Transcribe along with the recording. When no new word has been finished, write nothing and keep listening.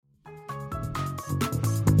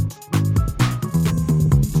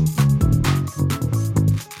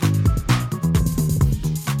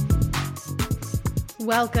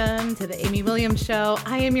Welcome to the Amy Williams Show.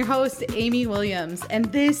 I am your host, Amy Williams, and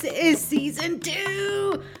this is season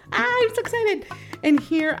 2. I'm so excited. And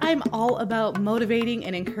here I'm all about motivating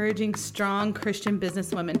and encouraging strong Christian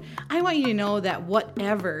businesswomen. I want you to know that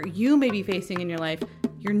whatever you may be facing in your life,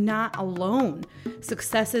 you're not alone.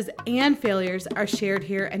 Successes and failures are shared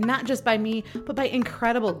here, and not just by me, but by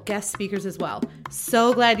incredible guest speakers as well.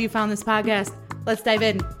 So glad you found this podcast. Let's dive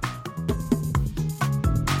in.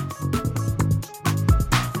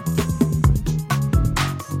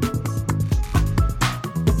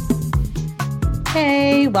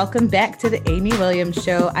 Hey, welcome back to the Amy Williams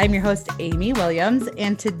Show. I'm your host, Amy Williams,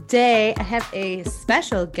 and today I have a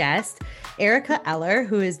special guest, Erica Eller,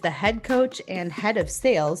 who is the head coach and head of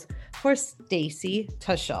sales for Stacy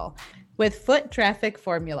Tuschl with Foot Traffic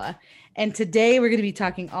Formula. And today we're going to be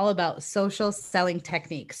talking all about social selling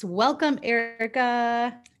techniques. Welcome,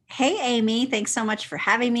 Erica. Hey, Amy. Thanks so much for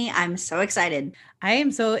having me. I'm so excited. I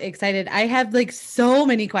am so excited. I have so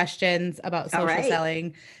many questions about social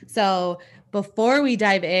selling. So before we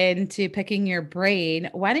dive into picking your brain,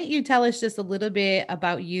 why don't you tell us just a little bit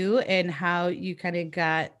about you and how you kind of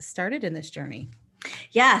got started in this journey?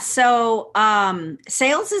 Yeah. So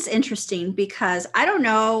sales is interesting because I don't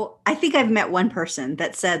know. I think I've met one person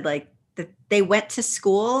that said that they went to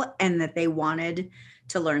school and that they wanted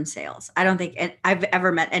to learn sales. I don't think I've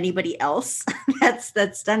ever met anybody else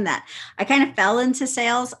that's done that. I kind of fell into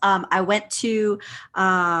sales. I went to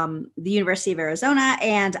the University of Arizona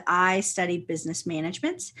and I studied business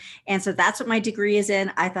management. And so that's what my degree is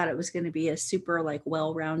in. I thought it was going to be a super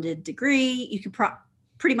well-rounded degree. You could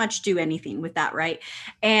pretty much do anything with that, right?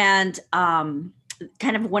 And kind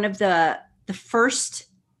of one of the first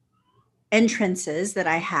entrances that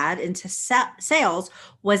I had into sales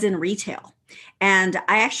was in retail. And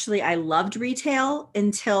I loved retail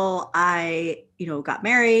until I, got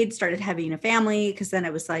married, started having a family, because then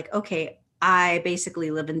it was okay, I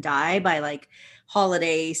basically live and die by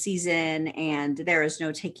holiday season, and there is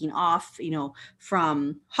no taking off,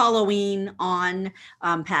 from Halloween on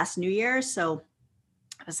past New Year. So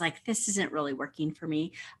I was like, this isn't really working for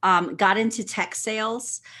me. Got into tech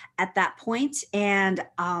sales at that point, and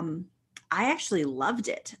I actually loved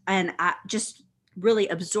it. And I just really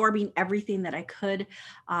absorbing everything that I could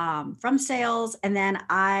from sales. And then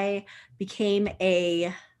I became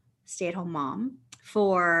a stay-at-home mom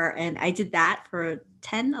and I did that for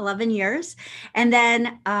 10, 11 years. And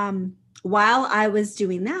then while I was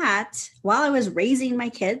doing that, while I was raising my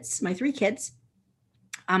 3 kids,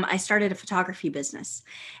 I started a photography business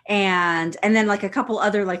and then a couple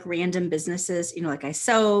other random businesses, I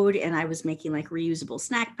sewed and I was making reusable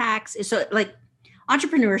snack packs. So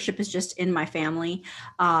entrepreneurship is just in my family.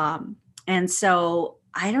 And so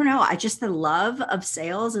I don't know, the love of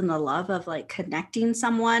sales and the love of connecting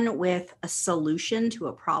someone with a solution to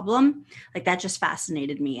a problem, that just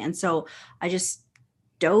fascinated me. And so I just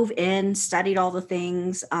dove in, studied all the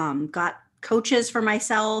things, got coaches for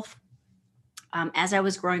myself, as I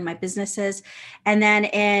was growing my businesses. And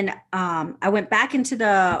then I went back into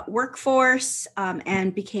the workforce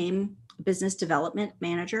and became business development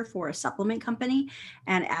manager for a supplement company,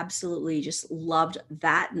 and absolutely just loved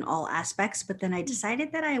that in all aspects. But then I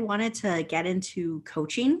decided that I wanted to get into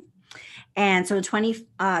coaching. And so in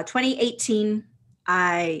 2015,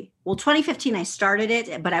 I started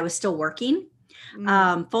it, but I was still working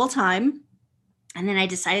full time. And then I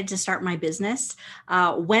decided to start my business,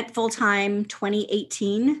 went full-time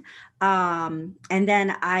 2018. And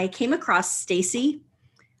then I came across Stacy.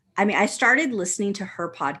 I started listening to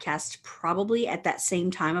her podcast probably at that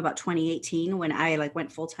same time, about 2018, when I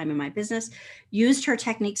went full-time in my business, used her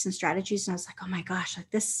techniques and strategies. And I was like, oh my gosh,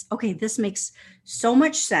 this makes so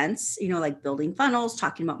much sense. Building funnels,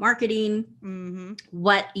 talking about marketing,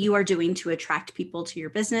 what you are doing to attract people to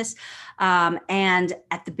your business. And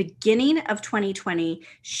at the beginning of 2020,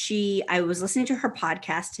 I was listening to her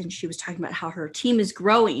podcast and she was talking about how her team is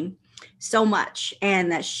growing so much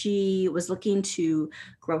and that she was looking to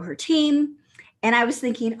grow her team. And I was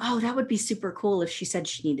thinking, oh, that would be super cool if she said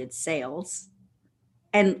she needed sales.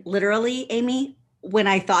 And literally, Amy, when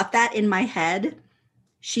I thought that in my head,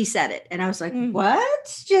 she said it. And I was like,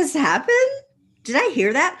 what just happened? Did I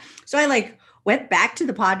hear that? So I went back to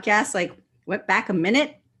the podcast, went back a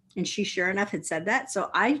minute, and she sure enough had said that. So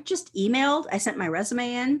I just I sent my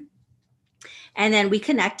resume in. And then we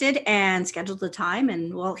connected and scheduled the time.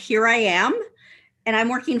 And well, here I am. And I'm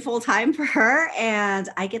working full time for her. And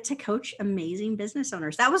I get to coach amazing business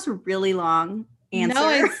owners. That was a really long answer. No,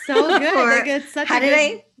 it's so good. It's such how did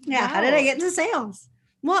I get into sales?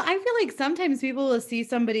 Well, I feel like sometimes people will see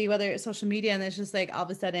somebody, whether it's social media, and it's just all of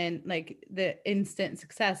a sudden, the instant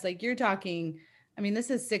success. You're talking I mean, this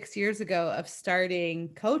is 6 years ago of starting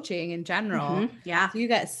coaching in general. Yeah. So you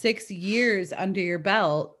got 6 years under your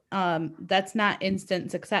belt. That's not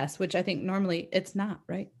instant success, which I think normally it's not,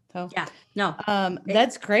 right? So Yeah. No.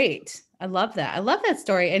 that's great. I love that. I love that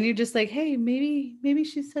story. And you're just like, hey, maybe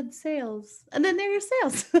she said sales. And then there your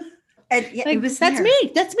sales. And yeah, like, it was that's there.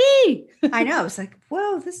 me. That's me. I know. It's like,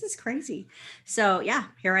 whoa, this is crazy. So yeah,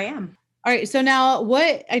 here I am. All right. So now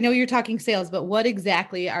I know you're talking sales, but what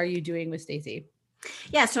exactly are you doing with Stacy?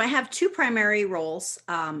 Yeah, so I have two primary roles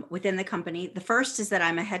within the company. The first is that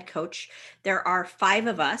I'm a head coach. There are 5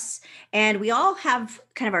 of us, and we all have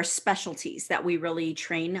kind of our specialties that we really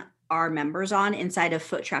train our members on inside of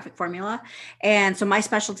Foot Traffic Formula. And so my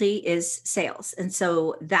specialty is sales. And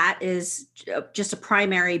so that is just a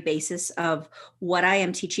primary basis of what I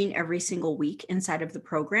am teaching every single week inside of the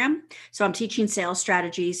program. So I'm teaching sales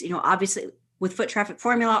strategies. Obviously with Foot Traffic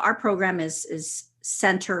Formula, our program is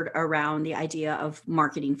centered around the idea of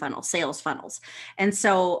marketing funnels, sales funnels. And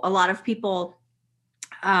so a lot of people,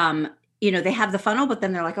 they have the funnel, but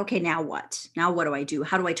then they're like, okay, now what? Now what do I do?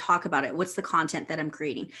 How do I talk about it? What's the content that I'm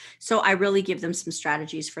creating? So I really give them some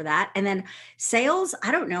strategies for that. And then sales,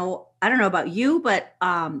 I don't know about you, but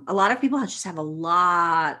a lot of people just have a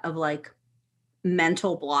lot of like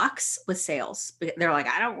mental blocks with sales. They're like,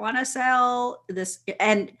 I don't want to sell this.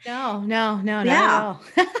 And no, not yeah. at all.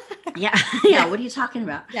 Yeah. What are you talking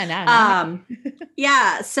about? Yeah, no.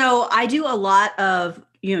 Yeah. So I do a lot of,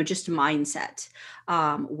 just mindset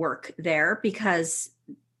work there, because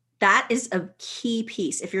that is a key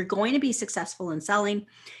piece. If you're going to be successful in selling,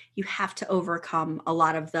 you have to overcome a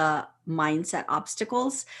lot of the mindset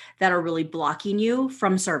obstacles that are really blocking you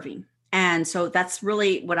from serving. And so that's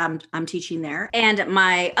really what I'm teaching there. And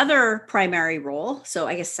my other primary role, so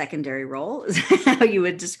I guess secondary role is how you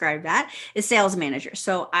would describe that, is sales manager.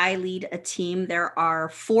 So I lead a team. There are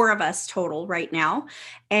 4 of us total right now.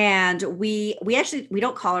 And we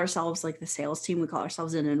don't call ourselves like the sales team. We call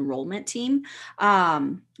ourselves an enrollment team,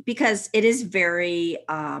 because it is very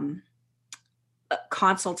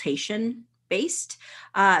consultation based.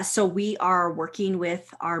 So we are working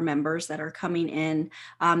with our members that are coming in.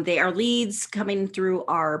 They are leads coming through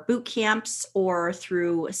our boot camps or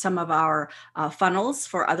through some of our funnels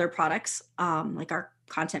for other products, like our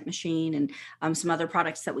content machine and some other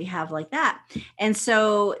products that we have like that. And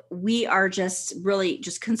so we are just really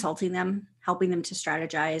just consulting them, helping them to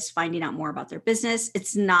strategize, finding out more about their business.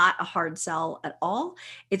 It's not a hard sell at all.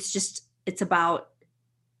 It's about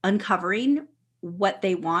uncovering what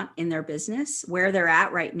they want in their business, where they're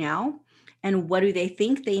at right now, and what do they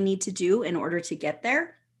think they need to do in order to get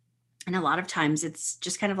there. And a lot of times it's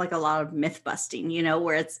just kind of like a lot of myth busting,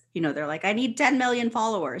 where it's, they're like, I need 10 million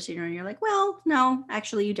followers, and you're like, well, no,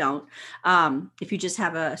 actually you don't. If you just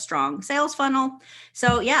have a strong sales funnel.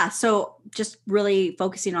 So yeah, so just really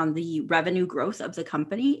focusing on the revenue growth of the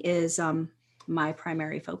company is my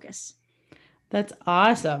primary focus. That's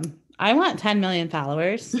awesome. I want 10 million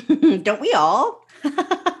followers. Don't we all?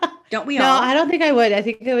 Don't we all? No, I don't think I would. I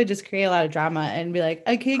think I would just create a lot of drama and be like,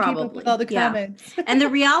 I can't keep up with all the comments. And the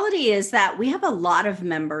reality is that we have a lot of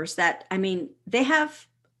members that, they have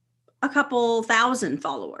a couple thousand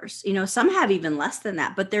followers, some have even less than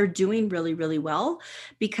that, but they're doing really, really well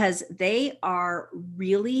because they are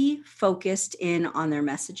really focused in on their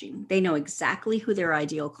messaging. They know exactly who their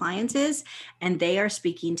ideal client is, and they are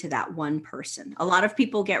speaking to that one person. A lot of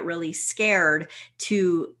people get really scared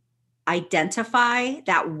to identify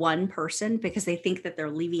that one person because they think that they're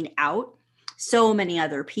leaving out so many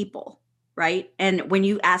other people. Right. And when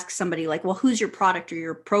you ask somebody like, well, who's your product or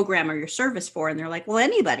your program or your service for? And they're like, well,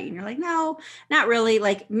 anybody. And you're like, no, not really.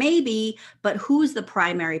 Like maybe, but who's the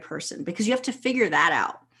primary person? Because you have to figure that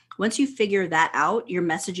out. Once you figure that out, your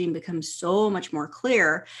messaging becomes so much more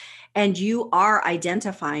clear and you are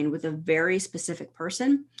identifying with a very specific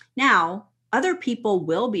person. Now, other people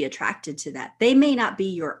will be attracted to that. They may not be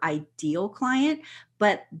your ideal client,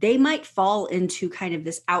 but they might fall into kind of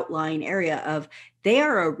this outline area of they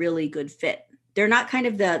are a really good fit. They're not kind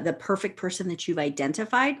of the perfect person that you've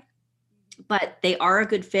identified, but they are a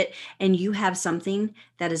good fit. And you have something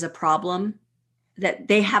that is a problem, that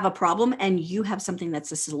they have a problem, and you have something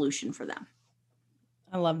that's a solution for them.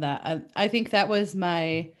 I love that. I think that was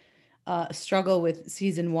my struggle with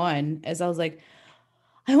season 1, as I was like,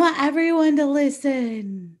 I want everyone to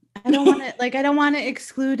listen. I don't want to I don't want to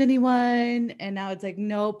exclude anyone. And now it's like,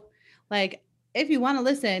 nope. Like if you want to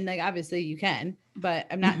listen, like obviously you can, but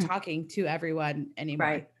I'm not talking to everyone anymore.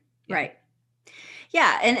 Right. Yeah. Right.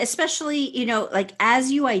 Yeah. And especially, like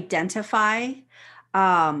as you identify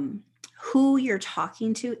who you're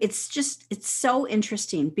talking to. It's so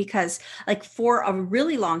interesting because like for a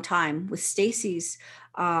really long time with Stacy's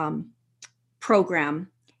program,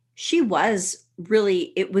 it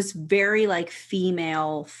was very like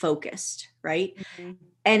female focused, right? Mm-hmm.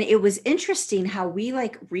 And it was interesting how we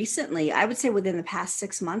like recently, I would say within the past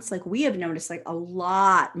 6 months, like we have noticed like a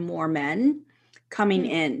lot more men coming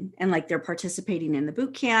in and like they're participating in the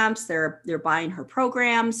boot camps, they're buying her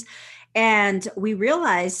programs. And we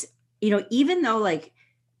realized, even though like,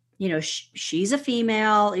 she's a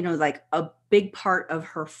female, like a big part of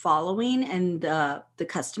her following and the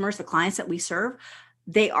customers, the clients that we serve,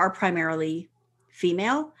 they are primarily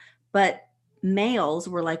female, but males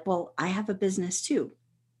were like, well, I have a business too.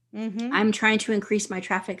 Mm-hmm. I'm trying to increase my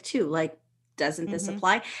traffic too. Like, doesn't this Mm-hmm.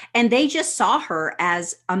 apply? And they just saw her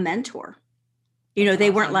as a mentor. That's They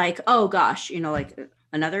weren't awesome. like, oh gosh, like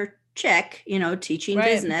another chick, teaching Right.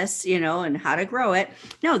 business, and how to grow it.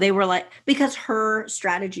 No, they were like, because her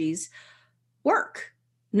strategies work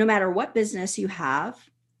no matter what business you have,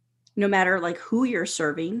 no matter like who you're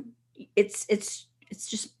serving. It's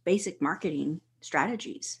just basic marketing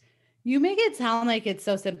strategies. You make it sound like it's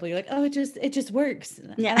so simple. You're like, oh, it just works.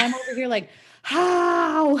 Yeah. And I'm over here like,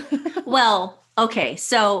 how? Well, okay.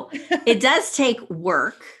 So it does take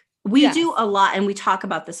work. We Yes. do a lot, and we talk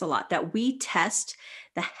about this a lot, that we test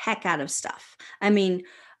the heck out of stuff. I mean,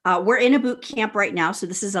 we're in a boot camp right now. So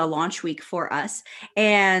this is a launch week for us.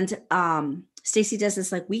 And Stacy does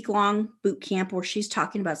this like week-long boot camp where she's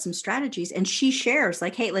talking about some strategies, and she shares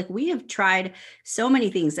like, hey, like we have tried so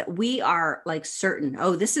many things that we are like certain,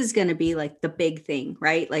 oh, this is going to be like the big thing,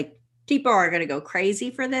 right? Like people are going to go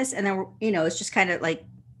crazy for this. And then, it's just kind of like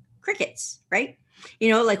crickets, right?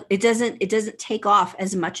 Like it doesn't take off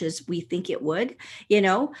as much as we think it would,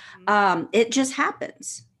 it just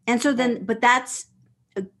happens. And so then, but that's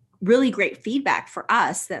a really great feedback for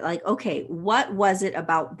us that like, okay, what was it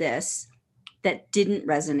about this that didn't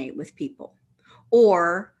resonate with people?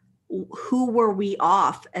 Or who were we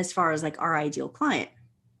off as far as like our ideal client?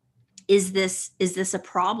 Is this a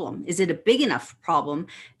problem? Is it a big enough problem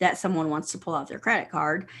that someone wants to pull out their credit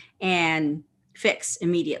card and fix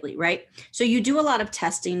immediately, right? So you do a lot of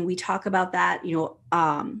testing. We talk about that,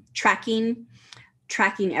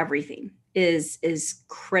 tracking everything is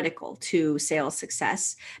critical to sales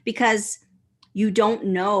success, because you don't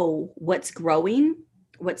know what's growing,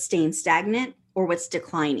 what's staying stagnant, or what's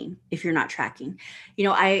declining if you're not tracking.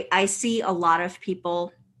 I see a lot of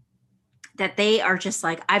people that they are just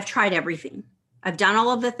like, I've tried everything. I've done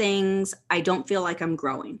all of the things. I don't feel like I'm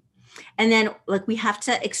growing. And then like we have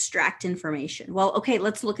to extract information. Well, okay,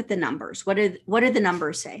 let's look at the numbers. What do the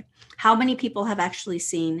numbers say? How many people have actually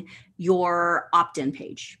seen your opt-in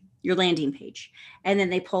page, your landing page? And then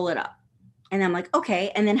they pull it up. And I'm like,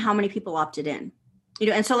 okay. And then how many people opted in?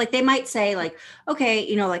 And so like they might say like,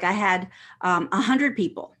 okay, like I had 100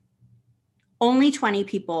 people, only 20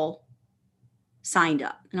 people signed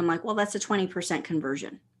up. And I'm like, well, that's a 20%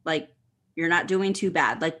 conversion. Like you're not doing too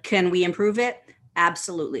bad. Like, can we improve it?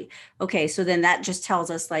 Absolutely. Okay. So then that just tells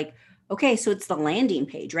us like, okay, so it's the landing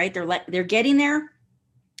page, right? They're getting there.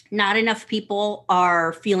 Not enough people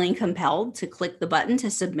are feeling compelled to click the button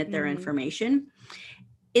to submit their information.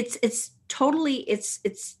 It's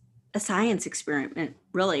a science experiment,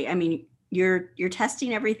 really. I mean, you're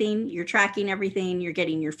testing everything, you're tracking everything, you're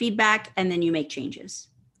getting your feedback, and then you make changes.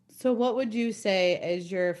 So what would you say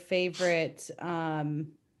is your favorite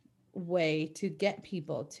way to get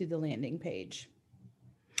people to the landing page?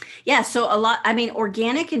 Yeah. So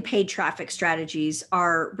organic and paid traffic strategies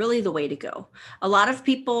are really the way to go. A lot of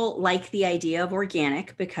people like the idea of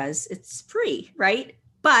organic because it's free, right?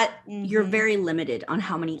 But you're very limited on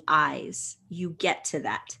how many eyes you get to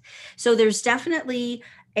that. So there's definitely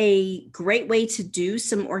a great way to do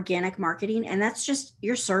some organic marketing. And that's just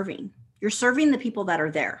you're serving the people that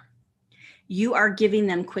are there. You are giving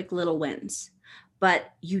them quick little wins,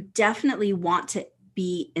 but you definitely want to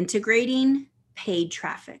be integrating paid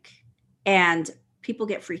traffic. And people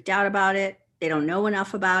get freaked out about it. They don't know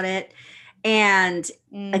enough about it. And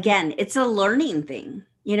again, it's a learning thing,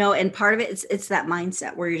 and part of it, it's that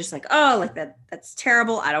mindset where you're just like, oh, like that's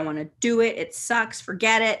terrible. I don't want to do it. It sucks.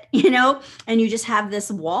 Forget it, and you just have this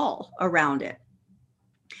wall around it.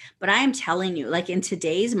 But I am telling you, like in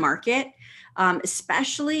today's market,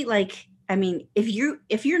 especially like, I mean, if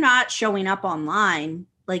you're not showing up online,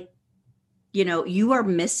 like, you are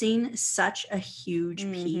missing such a huge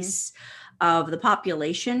piece of the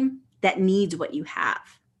population that needs what you have.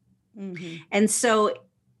 And so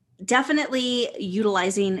definitely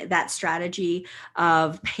utilizing that strategy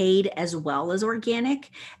of paid as well as organic.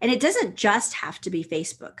 And it doesn't just have to be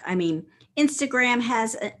Facebook. I mean, Instagram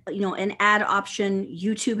has an ad option,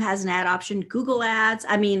 YouTube has an ad option, Google ads.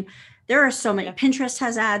 I mean, there are so many. Yeah. Pinterest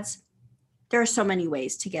has ads. There are so many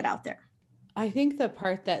ways to get out there. I think the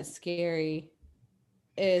part that's scary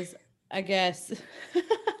is, I guess,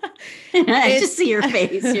 I just see your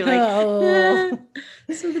face. You're like, oh.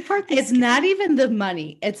 So the part that's It's not even the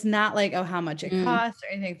money. It's not like, oh, how much it Mm. costs or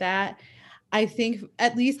anything like that. I think,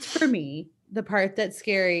 at least for me, the part that's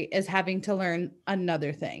scary is having to learn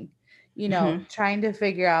another thing. Trying to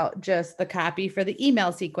figure out just the copy for the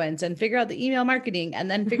email sequence and figure out the email marketing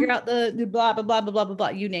and then figure out the blah, blah, blah, blah, blah, blah, blah,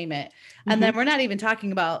 you name it. And then we're not even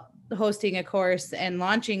talking about hosting a course and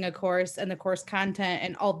launching a course and the course content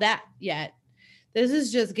and all that yet. This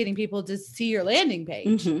is just getting people to see your landing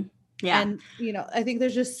page. Yeah. And, I think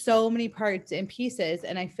there's just so many parts and pieces.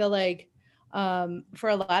 And I feel like for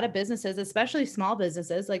a lot of businesses, especially small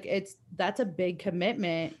businesses, like that's a big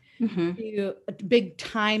commitment, to a big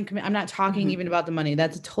time commitment. I'm not talking even about the money.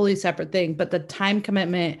 That's a totally separate thing, but the time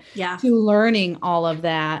commitment to learning all of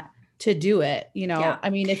that to do it, I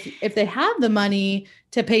mean, if they have the money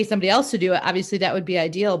to pay somebody else to do it, obviously that would be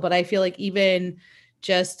ideal. But I feel like even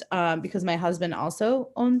just because my husband also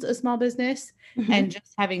owns a small business and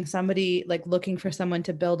just having somebody like looking for someone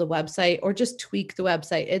to build a website or just tweak the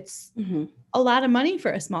website, it's a lot of money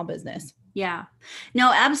for a small business. Yeah,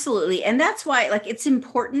 no, absolutely. And that's why like it's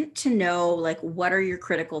important to know like what are your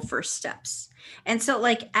critical first steps. And so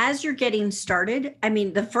like as you're getting started, I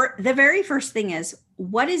mean, the very first thing is,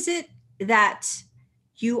 what is it that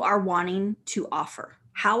you are wanting to offer?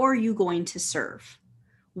 How are you going to serve?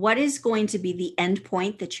 What is going to be the end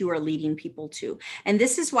point that you are leading people to? And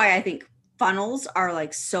this is why I think funnels are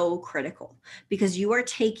like so critical, because you are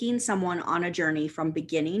taking someone on a journey from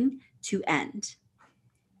beginning to end.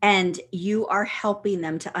 And you are helping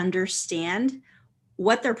them to understand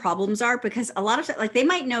what their problems are, because a lot of like they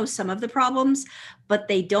might know some of the problems, but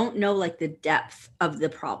they don't know like the depth of the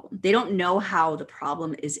problem. They don't know how the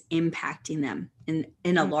problem is impacting them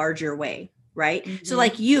in a larger way. Right. So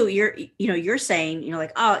like you're saying,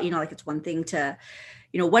 like, oh, like it's one thing to,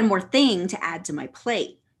 one more thing to add to my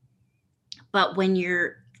plate. But when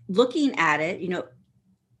you're looking at it,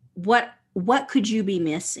 what could you be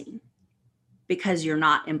missing because you're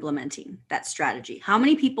not implementing that strategy? How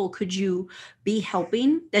many people could you be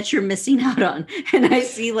helping that you're missing out on? And I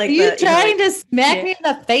see like, are you trying to smack me in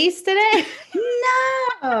the face today?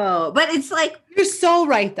 No, but it's like, you're so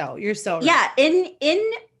right though. You're so right. Yeah. In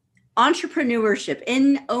entrepreneurship,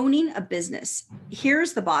 in owning a business,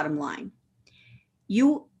 here's the bottom line.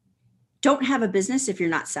 You don't have a business if you're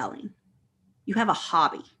not selling. You have a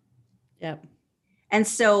hobby. Yep. And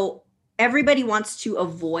so everybody wants to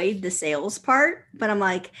avoid the sales part, but I'm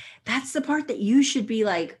like, that's the part that you should be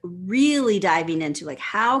like really diving into. Like,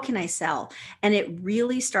 how can I sell? And it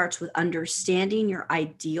really starts with understanding your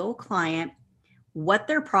ideal client, what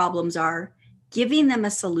their problems are, giving them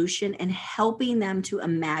a solution, and helping them to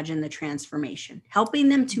imagine the transformation, helping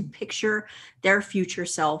them to picture their future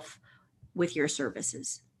self with your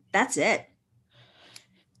services. That's it.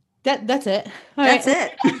 That's it. All that's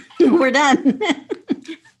right. It. We're done.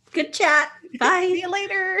 Good chat. Bye. See you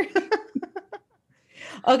later.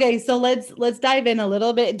 Okay, so let's dive in a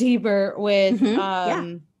little bit deeper with with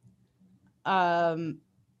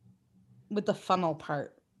the funnel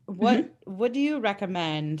part. What do you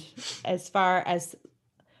recommend as far as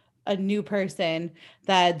a new person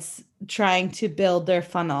that's trying to build their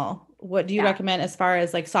funnel? What do you recommend as far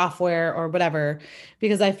as like software or whatever?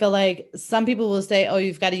 Because I feel like some people will say, oh,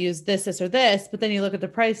 you've got to use this, or this, but then you look at the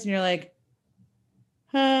price and you're like,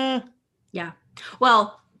 Yeah.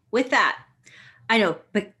 Well, with that, I know,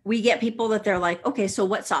 but we get people that they're like, okay, so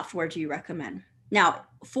what software do you recommend? Now,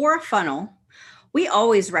 for a funnel, we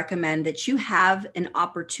always recommend that you have an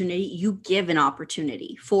opportunity, you give an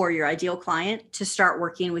opportunity for your ideal client to start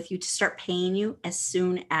working with you, to start paying you as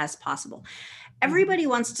soon as possible. Everybody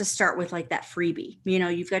wants to start with like that freebie.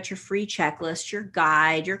 You've got your free checklist, your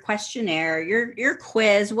guide, your questionnaire, your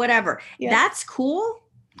quiz, whatever. Yep. That's cool.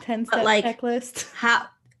 10-step like, checklist. How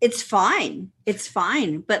it's fine. It's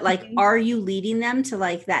fine. But like, are you leading them to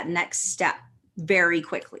like that next step very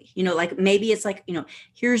quickly? Like maybe it's like,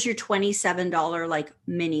 here's your $27 like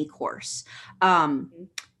mini course.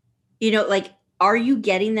 Like, are you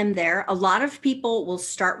getting them there? A lot of people will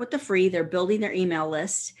start with the free, they're building their email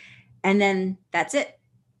list, and then that's it.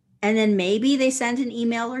 And then maybe they send an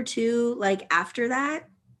email or two like after that.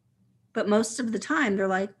 But most of the time they're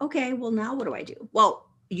like, okay, well, now what do I do? Well,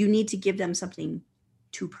 you need to give them something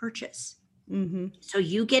to purchase. So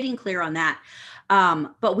you getting clear on that.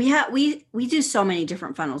 But we do so many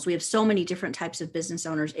different funnels. We have so many different types of business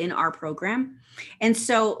owners in our program. And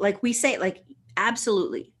so like we say, like,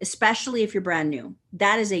 absolutely, especially if you're brand new,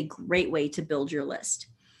 that is a great way to build your list.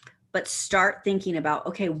 But start thinking about,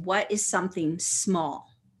 okay, what is something small?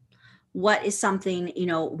 What is something,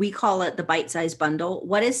 we call it the bite-sized bundle.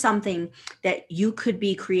 What is something that you could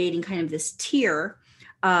be creating kind of this tier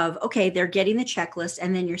of, okay, they're getting the checklist.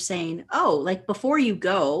 And then you're saying, oh, like before you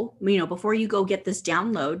go get this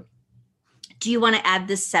download, do you want to add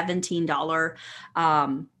this $17,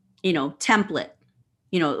 template,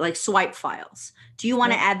 like swipe files? Do you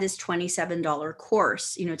want to add this $27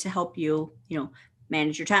 course, to help you,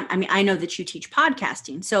 manage your time? I mean, I know that you teach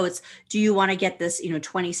podcasting. So do you want to get this,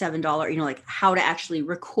 $27, like how to actually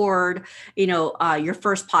record, your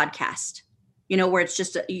first podcast, where it's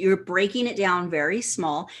just, you're breaking it down very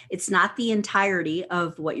small. It's not the entirety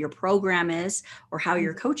of what your program is or how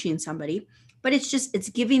you're coaching somebody, but it's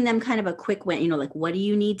giving them kind of a quick win, like, what do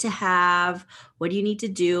you need to have? What do you need to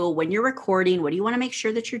do when you're recording? What do you want to make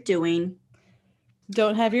sure that you're doing?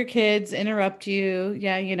 Don't have your kids interrupt you.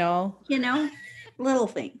 Yeah. Little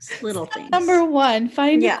things. Number one,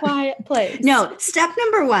 find a quiet place. No, step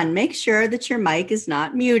number one, make sure that your mic is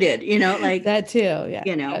not muted, like that too. Yeah.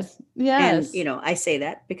 Yes. And, I say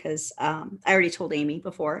that because I already told Amy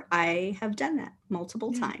before, I have done that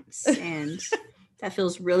multiple times. And that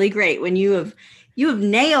feels really great when you have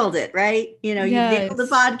nailed it, right? You nailed the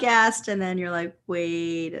podcast and then you're like,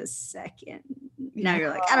 wait a second. Now you're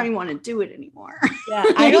like, I don't even want to do it anymore. Yeah.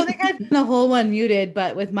 I don't think I've done the whole one muted,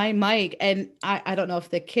 but with my mic, and I don't know if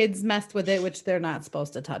the kids messed with it, which they're not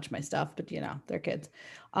supposed to touch my stuff, but they're kids.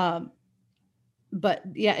 But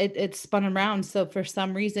yeah, it spun around. So for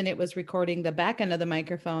some reason it was recording the back end of the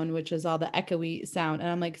microphone, which is all the echoey sound.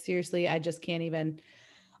 And I'm like, seriously, I just can't even,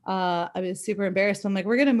 I was super embarrassed. I'm like,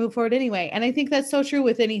 we're going to move forward anyway. And I think that's so true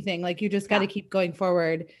with anything. Like you just got to keep going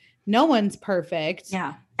forward. No one's perfect.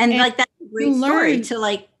 Yeah. And like that's a great story to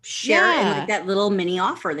like share in like that little mini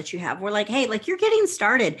offer that you have. We're like, hey, like you're getting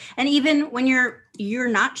started. And even when you're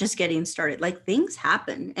not just getting started, like things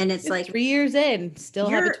happen. And it's like 3 years in, still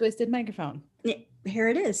have a twisted microphone. Here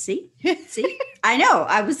it is. See, I know.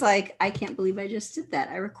 I was like, I can't believe I just did that.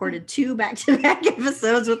 I recorded 2 back-to-back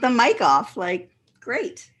episodes with the mic off. Like,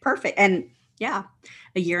 great. Perfect. And yeah,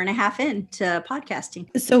 a year and a half into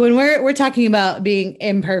podcasting. So when we're talking about being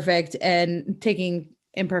imperfect and taking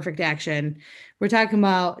imperfect action, we're talking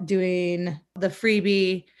about doing the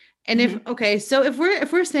freebie. And so if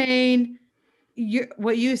we're saying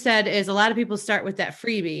what you said is a lot of people start with that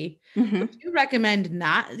freebie, would you recommend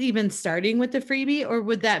not even starting with the freebie, or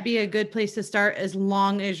would that be a good place to start as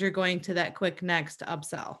long as you're going to that quick next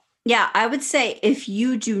upsell? Yeah, I would say if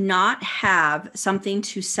you do not have something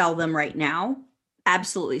to sell them right now,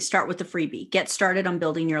 absolutely start with the freebie. Get started on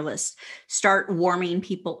building your list. Start warming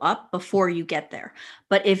people up before you get there.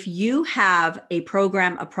 But if you have a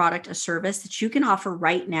program, a product, a service that you can offer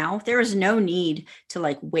right now, there is no need to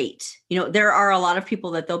like wait. There are a lot of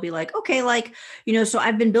people that they'll be like, okay, like, so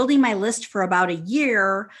I've been building my list for about a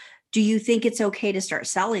year. Do you think it's okay to start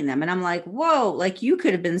selling them? And I'm like, whoa, like you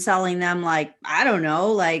could have been selling them like, I don't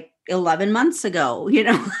know, like 11 months ago, we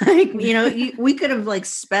could have like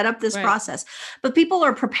sped up this process, but people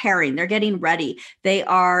are preparing, they're getting ready. They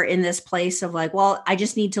are in this place of like, well, I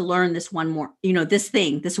just need to learn this one more,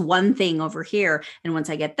 this one thing over here. And once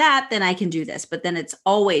I get that, then I can do this, but then it's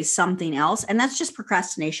always something else. And that's just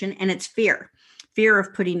procrastination. And it's fear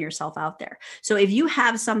of putting yourself out there. So if you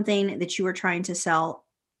have something that you are trying to sell,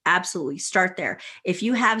 absolutely start there. If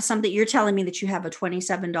you have something, you're telling me that you have a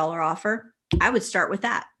 $27 offer, I would start with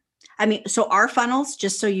that. I mean, so our funnels,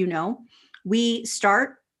 just so you know, we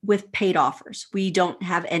start with paid offers. We don't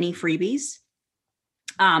have any freebies.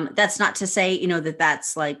 That's not to say,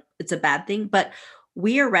 that's like, it's a bad thing, but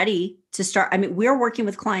we are ready to start. I mean, we're working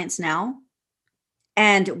with clients now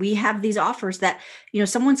and we have these offers that,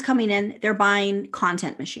 someone's coming in, they're buying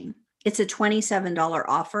Content Machine. It's a $27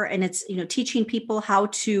 offer and it's, teaching people how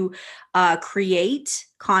to create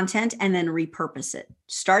content and then repurpose it,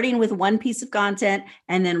 starting with one piece of content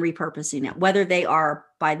and then repurposing it, whether they are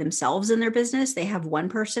by themselves in their business, they have one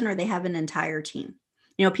person or they have an entire team.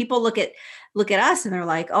 People look at us and they're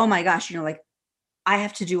like, oh my gosh, like I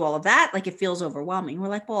have to do all of that. Like it feels overwhelming. We're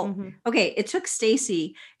like, well, okay, it took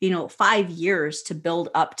Stacy, 5 years to build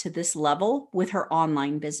up to this level with her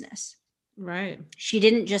online business. Right. She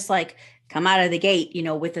didn't just like come out of the gate,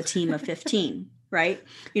 with a team of 15, right?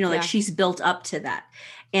 Like she's built up to that.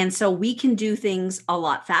 And so we can do things a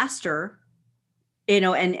lot faster,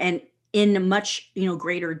 and in much,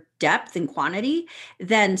 greater depth and quantity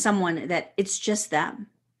than someone that it's just them.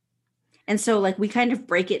 And so like we kind of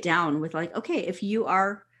break it down with like, okay, if you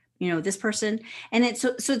are, this person, and it's so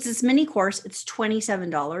it's this mini course, it's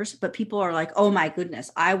 $27, but people are like, oh my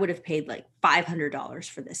goodness, I would have paid like $500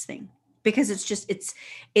 for this thing, because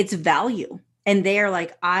it's value. And they are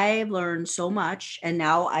like, I've learned so much, and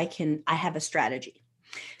now I have a strategy.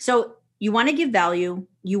 So you want to give value,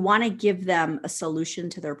 you want to give them a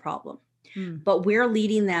solution to their problem. But we're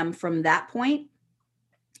leading them from that point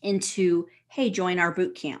into, hey, join our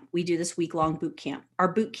boot camp. We do this week-long boot camp. Our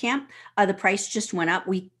boot camp, the price just went up.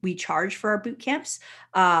 We charge for our boot camps.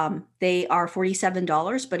 They are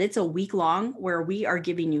 $47, but it's a week long where we are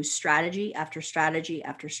giving you strategy after strategy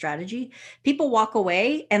after strategy. People walk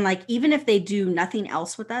away, and like, even if they do nothing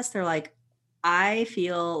else with us, they're like, I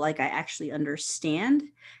feel like I actually understand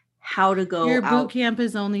how to go. Your boot camp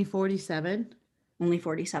is only 47? Only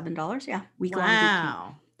 $47. Yeah. Week-long boot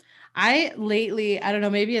camp. I don't know,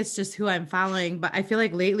 maybe it's just who I'm following, but I feel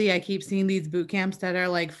like lately I keep seeing these boot camps that are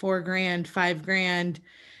like $4,000, $5,000,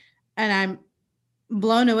 and I'm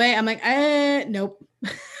blown away. I'm like, nope.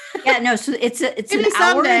 Yeah, no. So it's an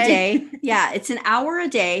hour a day. Yeah, it's an hour a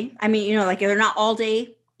day. I mean, like they're not all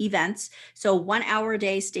day events. So 1 hour a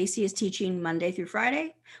day, Stacy is teaching Monday through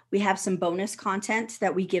Friday. We have some bonus content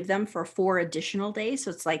that we give them for 4 additional days.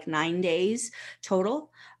 So it's like 9 days total.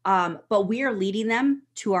 But we are leading them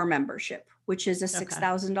to our membership, which is a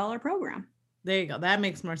 $6,000 program. There you go. That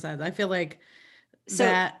makes more sense. I feel like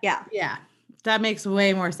yeah, that makes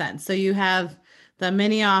way more sense. So you have the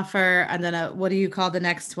mini offer, and then what do you call the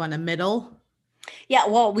next one? A middle? Yeah.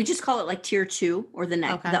 Well, we just call it like tier 2 or the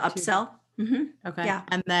upsell. Mm-hmm. Okay. Yeah.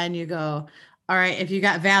 And then you go, all right, if you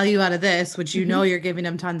got value out of this, which you're giving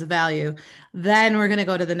them tons of value, then we're going to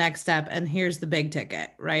go to the next step. And here's the big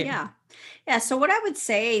ticket, right? Yeah. Yeah. So what I would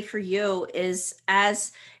say for you is,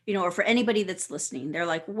 as or for anybody that's listening, they're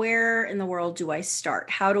like, where in the world do I start?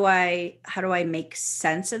 How do I make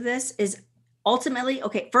sense of this? Is ultimately,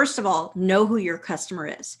 okay, first of all, know who your customer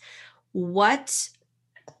is. What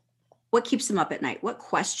keeps them up at night? What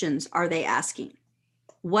questions are they asking?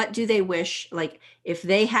 What do they wish, like if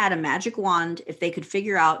they had a magic wand, if they could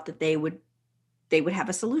figure out that they would have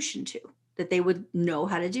a solution to, that they would know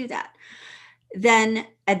how to do that? Then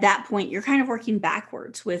at that point, you're kind of working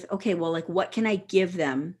backwards with, okay, well, like what can I give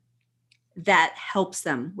them that helps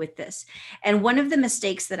them with this? And one of the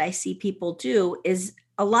mistakes that I see people do is,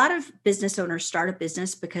 a lot of business owners start a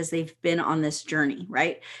business because they've been on this journey,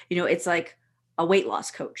 right? It's like a weight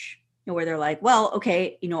loss coach, where they're like, well,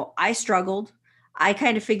 okay, I struggled. I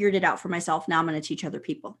kind of figured it out for myself. Now I'm going to teach other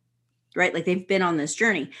people, right? Like they've been on this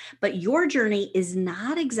journey, but your journey is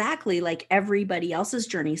not exactly like everybody else's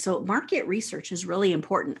journey. So market research is really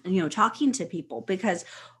important, talking to people, because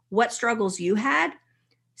what struggles you had,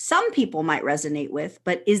 some people might resonate with,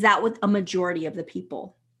 but is that what a majority of the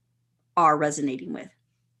people are resonating with?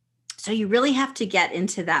 So you really have to get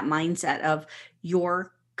into that mindset of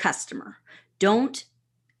your customer. Don't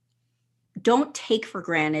take for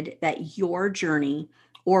granted that your journey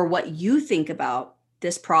or what you think about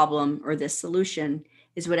this problem or this solution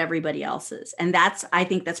is what everybody else is. And I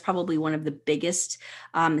think that's probably one of the biggest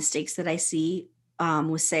mistakes that I see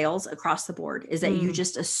with sales across the board, is that you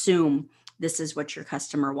just assume this is what your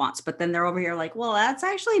customer wants. But then they're over here like, well, that's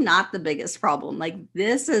actually not the biggest problem. Like,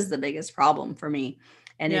 this is the biggest problem for me.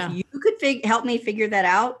 And if you could help me figure that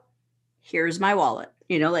out, here's my wallet,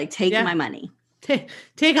 take my money.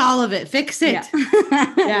 Take all of it, fix it.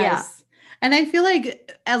 Yeah. Yes. Yeah. And I feel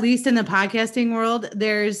like, at least in the podcasting world,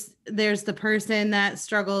 there's the person that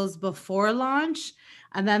struggles before launch.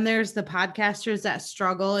 And then there's the podcasters that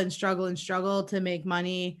struggle to make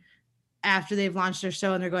money after they've launched their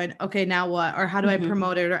show, and they're going, okay, now what? Or how do I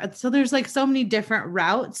promote it? So there's like so many different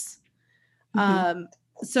routes.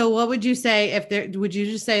 So what would you say would you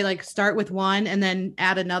just say like start with one and then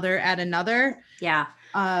add another? Yeah.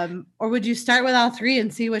 Or would you start with all 3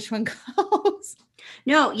 and see which one goes?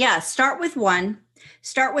 No. Yeah. Start with one,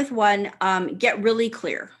 get really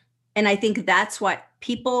clear. And I think that's what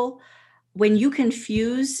people, when you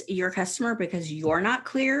confuse your customer because you're not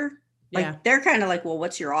clear, like they're kind of like, well,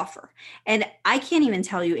 what's your offer? And I can't even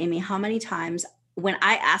tell you, Amy, how many times when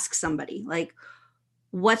I ask somebody like,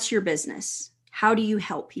 what's your business? How do you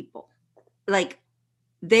help people? Like,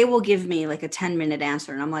 they will give me like a 10-minute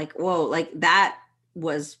answer. And I'm like, whoa, like that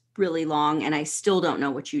was really long. And I still don't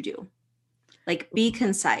know what you do. Like, be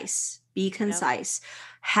concise,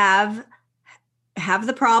 have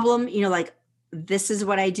the problem, like, this is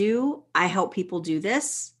what I do. I help people do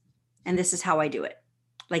this, and this is how I do it.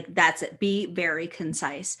 Like, that's it. Be very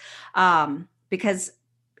concise. Because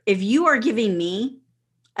if you are giving me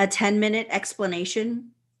a 10-minute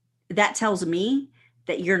explanation, that tells me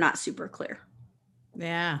that you're not super clear.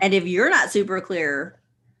 Yeah. And if you're not super clear,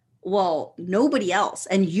 well, nobody else,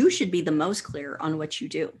 and you should be the most clear on what you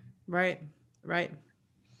do. Right. Right.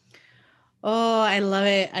 Oh, I love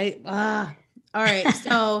it. All right.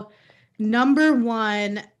 So number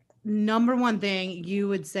one thing you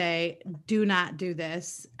would say, do not do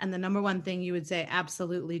this. And the number one thing you would say,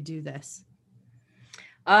 absolutely do this.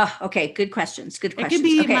 Okay. Good questions. Good It questions. could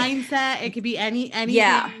be Okay. mindset. It could be anything.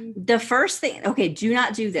 Yeah. The first thing, okay, do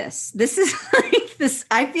not do this. This is like this.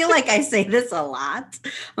 I feel like I say this a lot.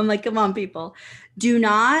 I'm like, come on, people. Do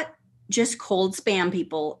not just cold spam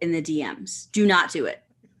people in the DMs. Do not do it.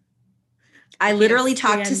 I literally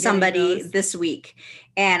talked to somebody this week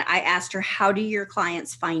and I asked her, how do your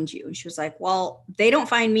clients find you? And she was like, well, they don't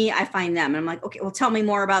find me. I find them. And I'm like, okay, well, tell me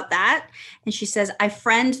more about that. And she says, I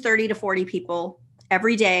friend 30 to 40 people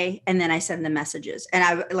every day. And then I send them messages.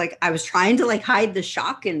 And I was trying to like hide the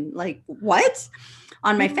shock and like, what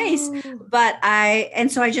on my face. But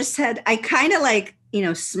so I just said, I kind of like,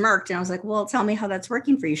 smirked and I was like, well, tell me how that's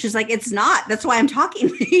working for you. She's like, it's not. That's why I'm talking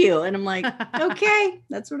to you. And I'm like, okay,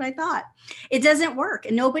 that's what I thought. It doesn't work.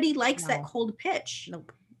 And nobody likes that cold pitch.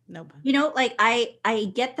 Nope. Like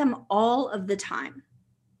I get them all of the time.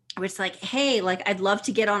 It's like, hey, like, I'd love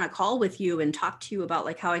to get on a call with you and talk to you about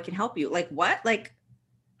like how I can help you. Like, what? Like,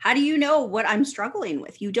 how do you know what I'm struggling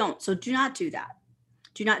with? You don't. So do not do that.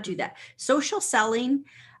 Do not do that. Social selling.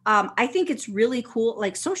 I think it's really cool.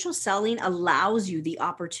 Like social selling allows you the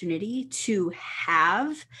opportunity to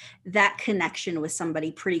have that connection with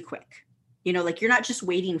somebody pretty quick. Like you're not just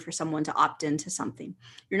waiting for someone to opt into something.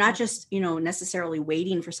 You're not just, necessarily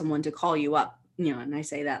waiting for someone to call you up, and I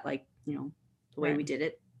say that like, the way we did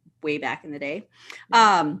it way back in the day.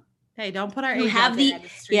 Hey, don't put our you age have out the, there on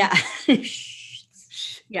the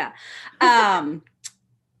street. yeah.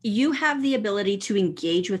 You have the ability to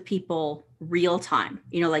engage with people real time.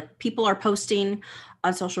 Like people are posting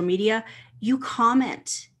on social media, you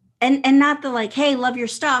comment and not the like, hey, love your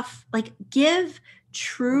stuff. Like give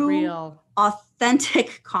true, real,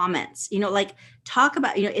 authentic comments, like talk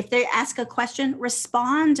about, if they ask a question,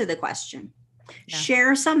 respond to the question,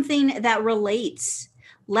 share something that relates,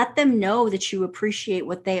 let them know that you appreciate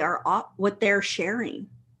what they're sharing,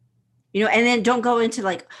 and then don't go into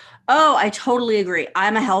like, oh, I totally agree.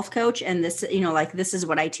 I'm a health coach and this, like this is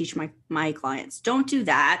what I teach my clients. Don't do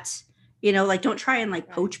that. Like don't try and like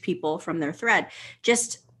poach people from their thread.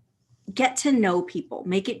 Just get to know people,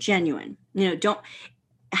 make it genuine. Don't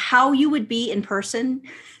how you would be in person,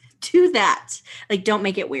 do that. Like don't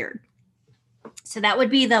make it weird. So that would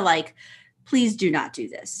be the like, please do not do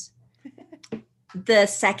this. The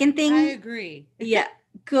second thing. I agree. Yeah,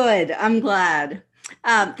 good. I'm glad.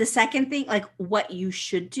 The second thing, like what you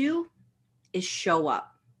should do is show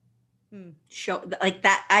up. Show like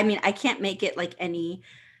that. I mean, I can't make it like any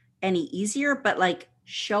easier, but like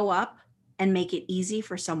show up and make it easy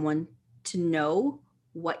for someone to know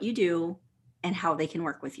what you do and how they can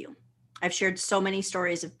work with you. I've shared so many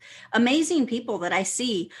stories of amazing people that I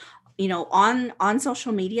see, on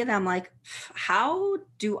social media that I'm like, how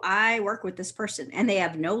do I work with this person? And they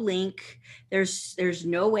have no link. There's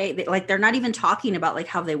no way they're not even talking about like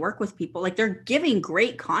how they work with people. Like they're giving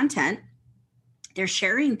great content. They're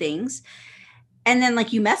sharing things. And then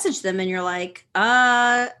like you message them and you're like,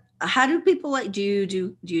 how do people like,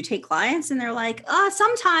 do you take clients? And they're like,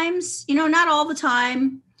 sometimes, not all the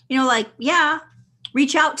time, like, yeah,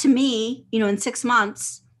 reach out to me, in 6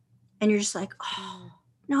 months. And you're just like, oh,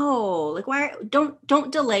 no, like why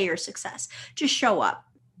don't delay your success. Just show up.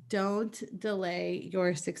 Don't delay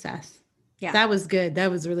your success. Yeah. That was good. That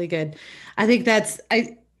was really good. I think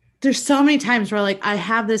there's so many times where like I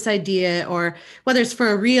have this idea or whether it's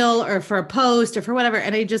for a reel or for a post or for whatever,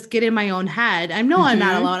 and I just get in my own head. I know I'm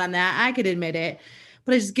not alone on that. I could admit it,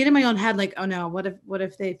 but I just get in my own head like, oh no, what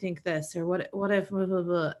if they think this or what if blah, blah,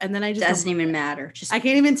 blah. And then I just doesn't even matter. I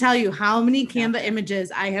can't even tell you how many Canva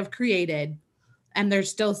images I have created. And they're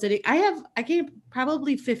still sitting. I gave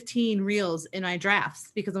probably 15 reels in my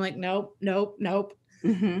drafts because I'm like, nope.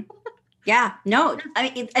 Mm-hmm. Yeah, no.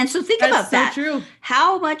 I mean, and so think about that. True.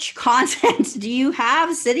 How much content do you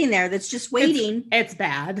have sitting there that's just waiting? It's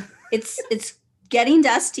bad. It's getting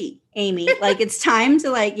dusty, Amy. Like it's time to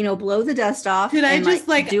like, blow the dust off. Could I just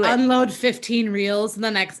like unload 15 reels in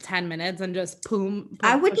the next 10 minutes and just boom?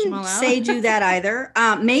 I wouldn't say do that either.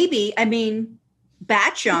 Maybe, I mean,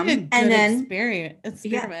 batch them and then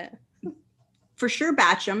experiment. for sure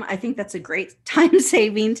batch them. I think that's a great time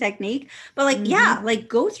saving technique. But like, yeah, like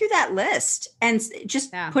go through that list and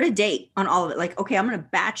just put a date on all of it. Like, okay, I'm going to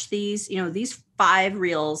batch these, these 5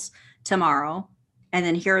 reels tomorrow. And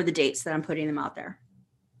then here are the dates that I'm putting them out there.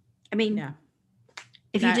 I mean,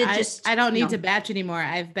 if you did I don't need to batch anymore.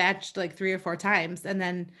 I've batched like 3 or 4 times and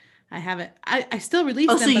then I haven't, I still release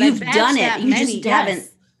them. So you've done it. You just haven't.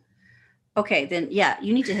 Okay, then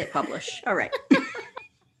you need to hit publish. All right.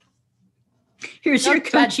 Here's your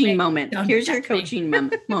coaching moment. Here's your coaching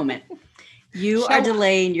moment. You are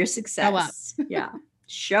delaying your success. Show up. Yeah.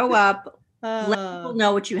 Show up. Let people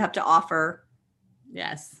know what you have to offer.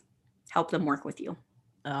 Yes. Help them work with you.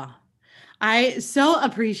 Oh, I so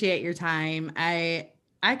appreciate your time. I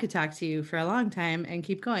could talk to you for a long time and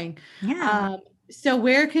keep going. Yeah. So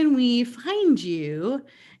where can we find you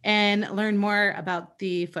and learn more about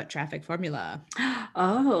the foot traffic formula?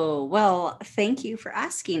 Oh, well, thank you for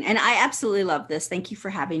asking. And I absolutely love this. Thank you for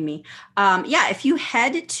having me. If you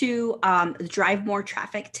head to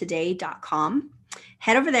drivemoretraffictoday.com,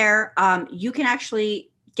 head over there. You can actually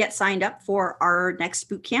get signed up for our next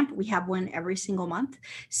boot camp. We have one every single month.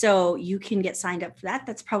 So you can get signed up for that.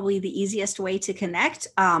 That's probably the easiest way to connect.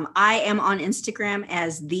 I am on Instagram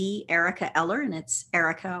as the Ericka Eller, and it's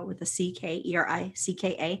Ericka with a CK,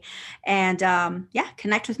 ERICKA. And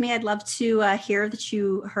connect with me. I'd love to hear that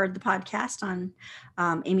you heard the podcast on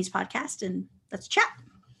Amy's podcast, and let's chat.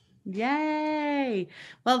 Yay.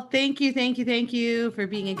 Well, thank you for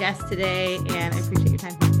being a guest today. And I appreciate your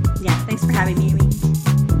time. Yeah. Thanks for having me, Amy.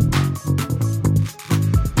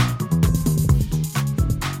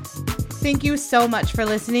 Thank you so much for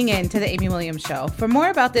listening in to the Amy Williams Show. For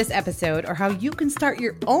more about this episode or how you can start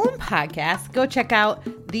your own podcast, go check out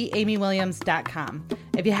theamywilliams.com.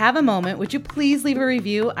 If you have a moment, would you please leave a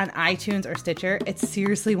review on iTunes or Stitcher? It's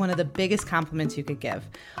seriously one of the biggest compliments you could give.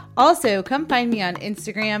 Also, come find me on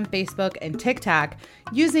Instagram, Facebook, and TikTok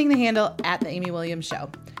using the handle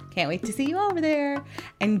 @theamywilliamsshow. Can't wait to see you over there.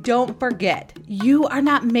 And don't forget, you are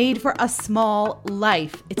not made for a small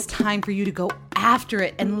life. It's time for you to go after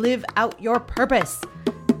it and live out your purpose.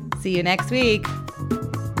 See you next week.